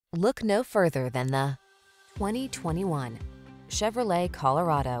Look no further than the 2021 Chevrolet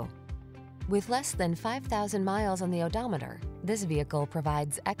Colorado. With less than 5,000 miles on the odometer, this vehicle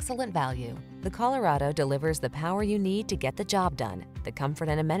provides excellent value. The Colorado delivers the power you need to get the job done, the comfort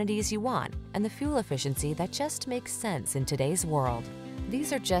and amenities you want, and the fuel efficiency that just makes sense in today's world.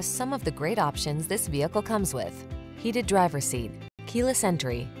 These are just some of the great options this vehicle comes with: heated driver's seat, keyless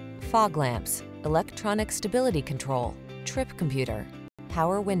entry, fog lamps, electronic stability control, trip computer,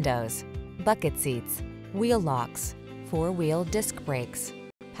 power windows, bucket seats, wheel locks, four-wheel disc brakes,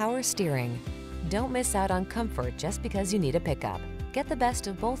 power steering. Don't miss out on comfort just because you need a pickup. Get the best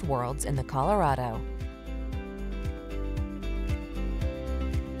of both worlds in the Colorado.